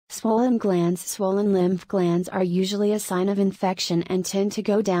Swollen glands. Swollen lymph glands are usually a sign of infection and tend to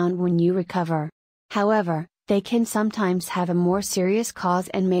go down when you recover. However, they can sometimes have a more serious cause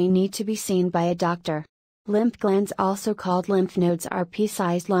and may need to be seen by a doctor. Lymph glands, also called lymph nodes, are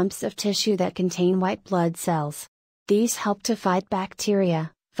pea-sized lumps of tissue that contain white blood cells. These help to fight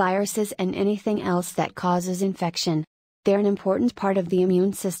bacteria, viruses, and anything else that causes infection. They're an important part of the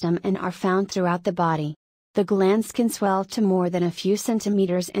immune system and are found throughout the body. The glands can swell to more than a few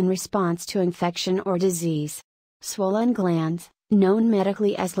centimeters in response to infection or disease. Swollen glands, known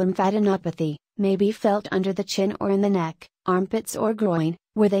medically as lymphadenopathy, may be felt under the chin or in the neck, armpits, or groin,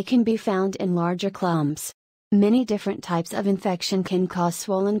 where they can be found in larger clumps. Many different types of infection can cause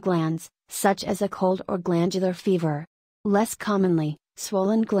swollen glands, such as a cold or glandular fever. Less commonly,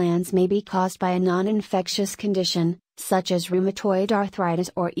 swollen glands may be caused by a non-infectious condition, such as rheumatoid arthritis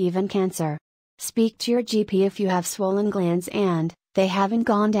or even cancer. Speak to your GP if you have swollen glands and they haven't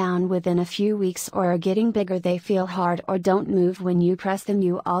gone down within a few weeks or are getting bigger. They feel hard or don't move when you press them.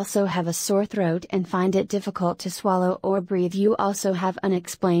 You also have a sore throat and find it difficult to swallow or breathe. You also have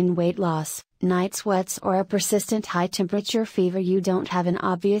unexplained weight loss, night sweats, or a persistent high temperature fever. You don't have an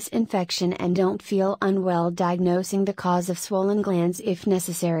obvious infection and don't feel unwell. Diagnosing the cause of swollen glands. If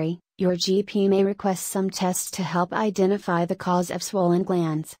necessary, your GP may request some tests to help identify the cause of swollen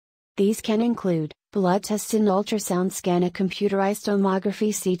glands. These can include blood test, an ultrasound scan, a computerized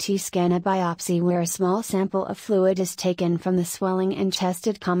tomography, CT scan, a biopsy where a small sample of fluid is taken from the swelling and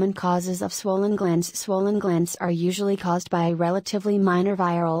tested. Common causes of swollen glands. Swollen glands are usually caused by a relatively minor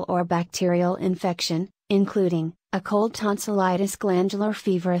viral or bacterial infection, including a cold, tonsillitis, glandular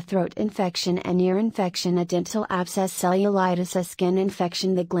fever, a throat infection, an ear infection, a dental abscess, cellulitis, a skin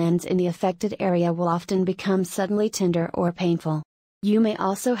infection. The glands in the affected area will often become suddenly tender or painful. You may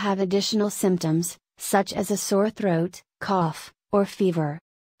also have additional symptoms, such as a sore throat, cough, or fever.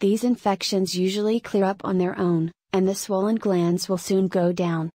 These infections usually clear up on their own, and the swollen glands will soon go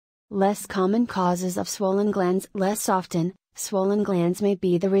down. Less common causes of swollen glands. Less often, swollen glands may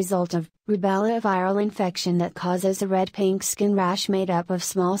be the result of rubella, a viral infection that causes a red-pink skin rash made up of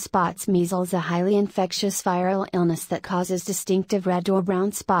small spots. Measles, a highly infectious viral illness that causes distinctive red or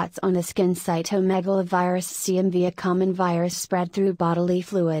brown spots on the skin. Cytomegalovirus, CMV, a common virus spread through bodily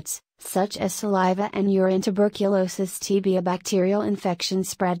fluids, such as saliva and urine. Tuberculosis, TB, a bacterial infection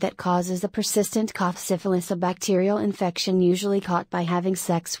spread that causes a persistent cough. Syphilis, a bacterial infection usually caught by having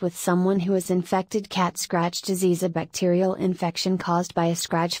sex with someone who is infected. Cat scratch disease, a bacterial infection caused by a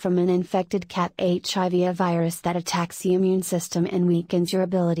scratch from an infected cat. HIV, a virus that attacks the immune system and weakens your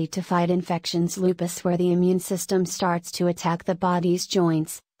ability to fight infections. Lupus, where the immune system starts to attack the body's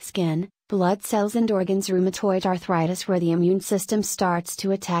joints, skin, blood cells, and organs. Rheumatoid arthritis, where the immune system starts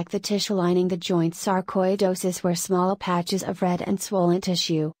to attack the tissue lining the joints. Sarcoidosis, where small patches of red and swollen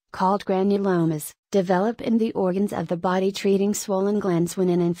tissue, called granulomas, develop in the organs of the body. Treating swollen glands. When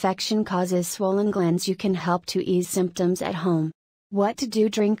an infection causes swollen glands, you can help to ease symptoms at home. What to do?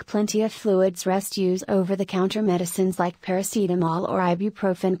 Drink plenty of fluids. Rest. Use over-the-counter medicines like paracetamol or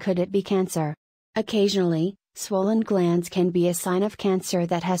ibuprofen. Could it be cancer? Occasionally, swollen glands can be a sign of cancer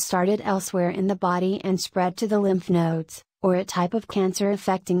that has started elsewhere in the body and spread to the lymph nodes, or a type of cancer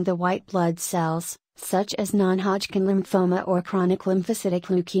affecting the white blood cells, such as non-Hodgkin lymphoma or chronic lymphocytic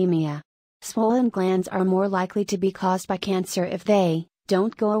leukemia. Swollen glands are more likely to be caused by cancer if they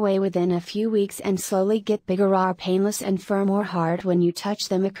don't go away within a few weeks and slowly get bigger, are painless and firm, or hard when you touch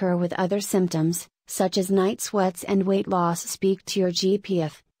them. Occur with other symptoms, such as night sweats and weight loss. Speak to your GP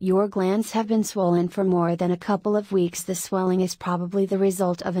if your glands have been swollen for more than a couple of weeks. The swelling is probably the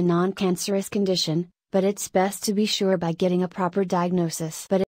result of a non-cancerous condition, but it's best to be sure by getting a proper diagnosis.